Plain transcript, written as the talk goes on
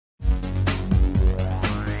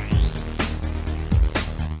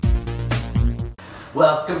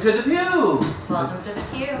Welcome to the Peew! Welcome to the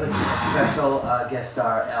Peew. With special guest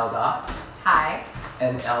star L. Hi.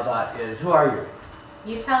 And L. is, who are you?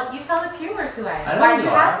 You tell the Pewers who I am. I know Why'd you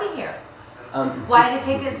you are. have me here? Why did it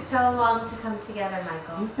take it so long to come together,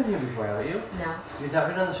 Michael? You've been here before, haven't you? No. You've not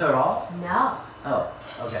been on the show at all? No. Oh,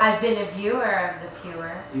 okay. I've been a viewer of the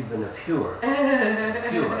Pewer. You've been a Pewer. A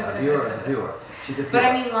viewer of the Viewer. She's a Pewer. But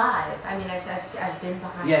I mean live. I mean, I've been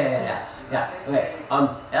behind the scenes. Yeah. Okay.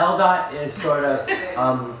 L. is sort of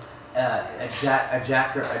a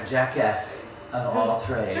jackass of all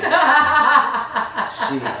trades.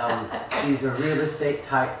 She's a real estate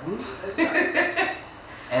titan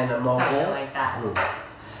and a mogul. Something like that.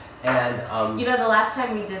 And you know, the last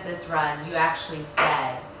time we did this run, you actually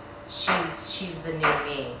said she's the new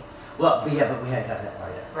me. Well, but we hadn't gotten that far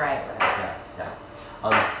yet. Right. Yeah.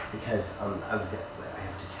 Because I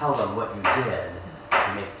have to tell them what you did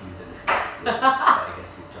to make you the I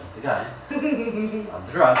guess you jumped the gun on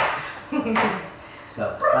the drugs. So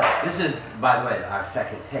this is, by the way, our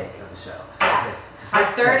second take of the show. Yes. Our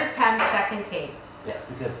third attempt, second take. Yes,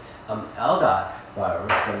 because L.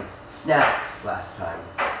 borrowed some snacks last time.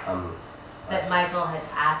 That Michael had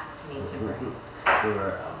asked me to bring. They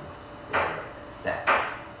were snacks.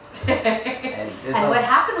 And what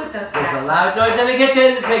happened with those snacks? There's a loud noise in the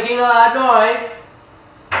kitchen. It's making a loud noise.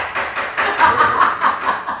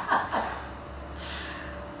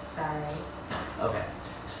 Sorry. Okay.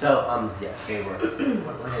 So yes, they were.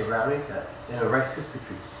 What were they? Brownies? They were Rice Krispie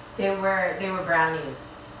treats. They were brownies.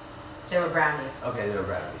 They were brownies. Okay, they were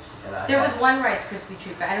brownies. And there was one Rice Krispie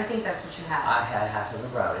treat, but I don't think that's what you had. I had half of a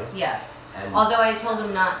brownie. Yes. And although I told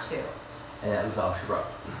him not to. And that was all she wrote.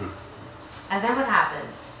 And then what happened?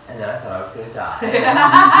 And then I thought I was going to die.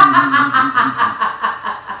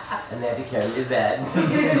 And they had to carry me to bed.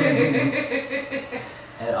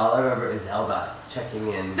 And all I remember is L. checking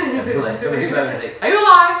in. Like, are you alive? Are you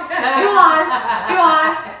alive? Are you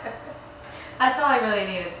alive? That's all I really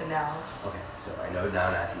needed to know. Okay, so I know now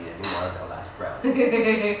not to eat any more of the last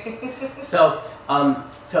brownie. So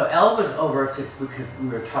L was over because we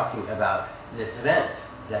were talking about this event,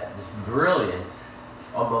 this brilliant,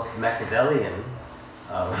 almost Machiavellian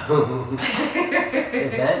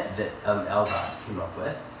event that L. came up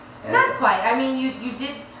with. And not quite. I mean, you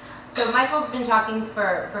did. So Michael's been talking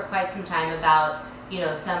for quite some time about, you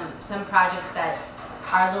know, some projects that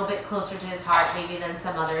are a little bit closer to his heart maybe than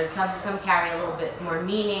some others. Some carry a little bit more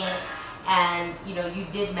meaning. And, you know, you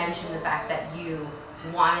did mention the fact that you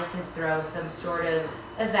wanted to throw some sort of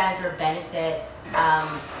event or benefit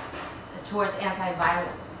towards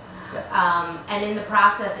anti-violence. Yes. And in the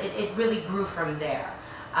process, it really grew from there.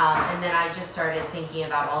 And then I just started thinking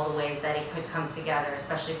about all the ways that it could come together,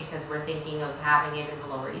 especially because we're thinking of having it in the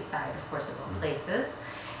Lower East Side, of course, of all places.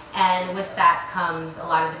 And with that comes a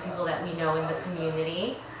lot of the people that we know in the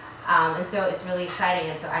community. And so it's really exciting.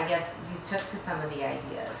 And so I guess you took to some of the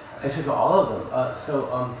ideas. I took to all of them.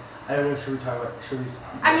 I don't know, should we talk about,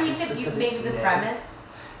 I mean, maybe the premise.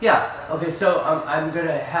 Yeah, okay, so I'm going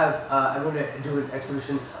to do an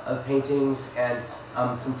exhibition of paintings and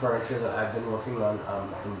some furniture that I've been working on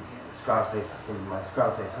from Skroddleface, from my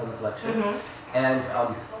Skroddleface home collection. Mm-hmm. And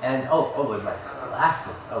with my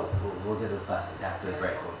glasses. Oh, we'll get those glasses after the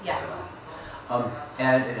break. Yes.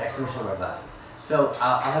 And an exhibition of my glasses. So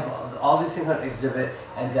I'll have all these things on exhibit,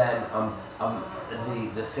 and then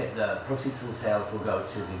the proceeds from the sales will go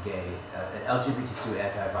to the gay LGBTQ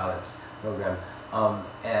anti-violence program,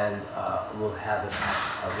 and we'll have it.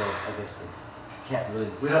 I guess we can't really.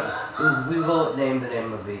 We will name the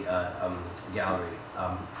name of the gallery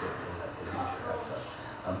in the future episode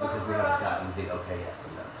because we haven't gotten the okay yet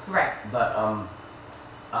from them. Right. But a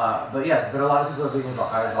lot of people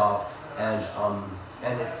are involved, and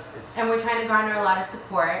it's and we're trying to garner a lot of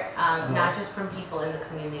support, not just from people in the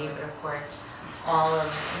community, but of course all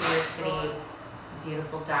of New York City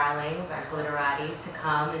beautiful darlings, our glitterati, to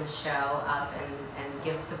come and show up and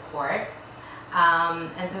give support.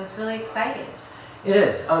 And so it's really exciting. It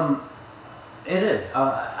is. It is.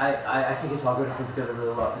 I think it's all going to come together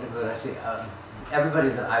really well. But I see everybody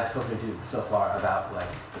that I've spoken to so far about, like,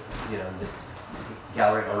 you know, the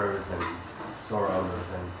gallery owners and store owners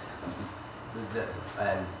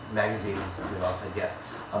and magazines and stuff, we've all said yes.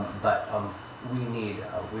 But we need,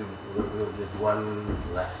 we were just one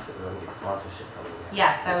left that we want to get sponsorship from.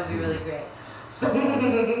 Yes, that would be really great.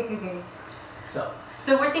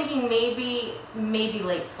 So we're thinking maybe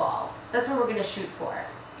late fall. That's what we're going to shoot for.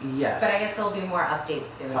 Yes. But I guess there'll be more updates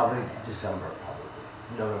soon. Probably December,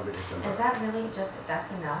 November, December. Is that really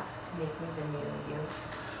that's enough to make me the new you?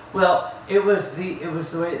 Well, it was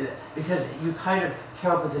the way because you kind of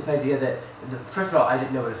came up with this idea that first of all, I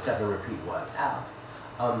didn't know what a step and repeat was. Oh.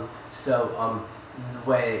 The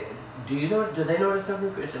way, do they know what a step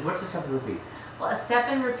and repeat? What's a step and repeat? Well, a step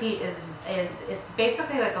and repeat is it's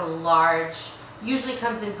basically like a large, usually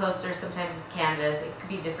comes in posters, sometimes it's canvas, it could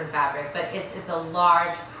be different fabric, but it's a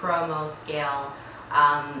large promo scale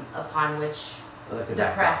upon which Like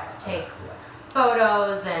the press takes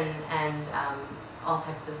photos and all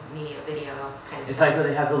types of media, video, and all this kind of It's stuff. like where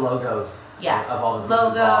they have the logos. Yes, Of all the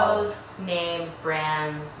logos, names,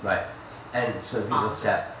 brands. Right, and so people Sponsors.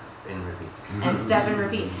 step and repeat. And step and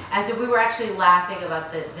repeat. And so we were actually laughing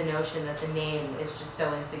about the notion that the name is just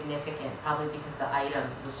so insignificant, probably because the item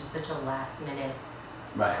was just such a last minute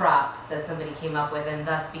prop that somebody came up with and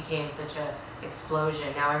thus became such a explosion.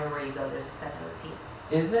 Now everywhere you go there's a step and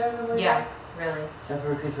repeat. Is there everywhere? Yeah, really. Step and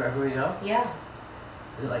repeats where everywhere you go? Yeah.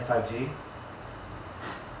 Is it like 5G?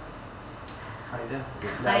 Kind of.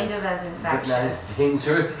 Kind of as But not as infectious.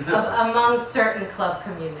 dangerous. Among certain club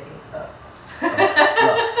communities. Well,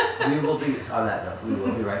 we will be, on that note, we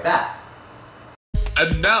will be right back.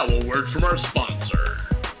 And now a word from our sponsor.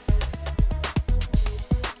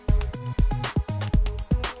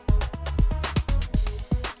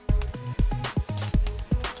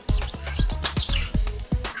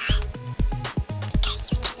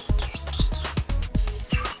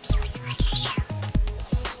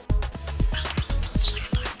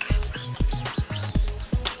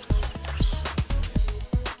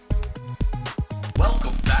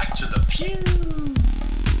 Welcome back to the Peeew.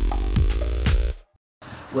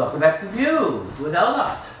 Welcome back to View with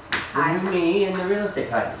Elnot, the Hi. new me in the real estate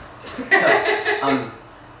titan. So,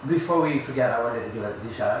 before we forget, I wanted to give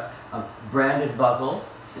a shout out. Brandon Buzzle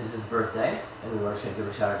is his birthday, and we want to give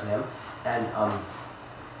a shout out to him. And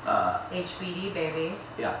HBD baby.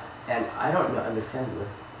 yeah, and I don't understand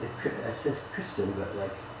it says Kristen, but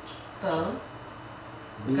like Bone.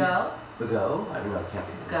 B- Go. Bago? I don't know, it can't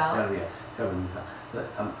be. It's Go. gotta be a new fellow. But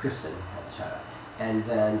Kristen had a shout out. And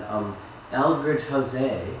then Eldridge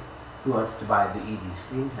Jose, who wants to buy the ED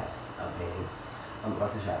screen test painting,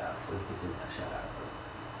 wants a shout out. So he gives him a shout out.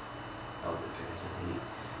 Eldridge,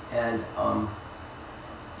 I guess, and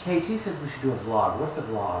KT says we should do a vlog. What's a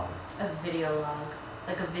vlog? A video log.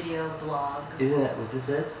 Like a video blog. Isn't that what this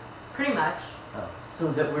is? Pretty much. Oh. So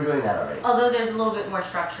we're doing that already. Although there's a little bit more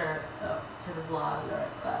structure Oh. to the vlog. Alright.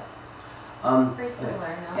 But very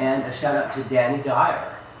similar, no? And a shout out to Danny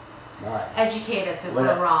Dyer. Right. Educate us if What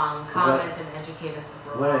we're a- wrong. Comment and educate us if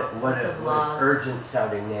we're wrong. What What's a an vlog? urgent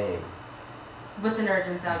sounding name. What's an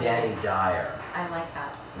urgent sounding Danny name? Dyer. I like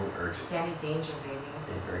that. Very urgent. Danny Danger, baby.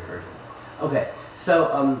 Very urgent. Okay,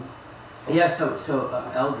 so yeah, so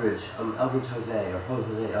Eldridge Jose, or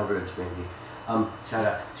Jose Eldridge maybe, shout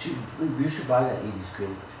out. You should buy that ED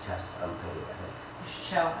screen test painting, I think. You should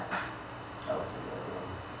show us. That was another one.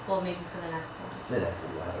 Well, maybe for the next one. The next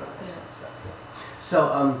one we'll have it on the next Yeah.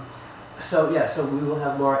 episode. Yeah. So we will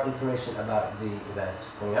have more information about the event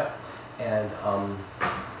coming up, and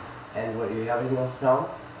what, do you have anything else to tell them?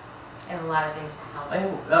 I have a lot of things to tell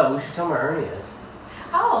them. Oh, we should tell them where Ernie is.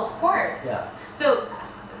 Oh, of course. Yeah. So,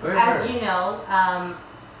 Where's as Ernie? you know,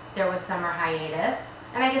 there was summer hiatus,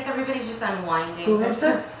 and I guess everybody's just unwinding. Who from hates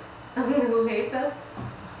us? Who hates us?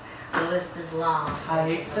 The list is long.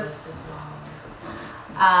 Hiatus? The list is long.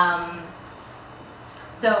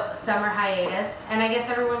 So summer hiatus, and I guess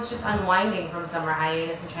everyone's just unwinding from summer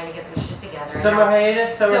hiatus and trying to get their shit together. And Summer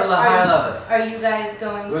hiatus, summer high levels. Are you guys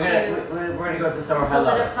going We're gonna go to summer high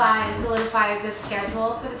levels. solidify a good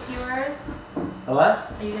schedule for the Peewers? A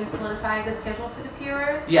what? Are you going to solidify a good schedule for the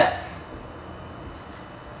Peewers? Yes.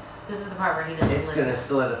 This is the part where he doesn't It's listen. gonna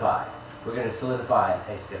solidify. We're gonna solidify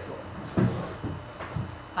a schedule.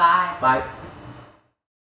 Bye. Bye.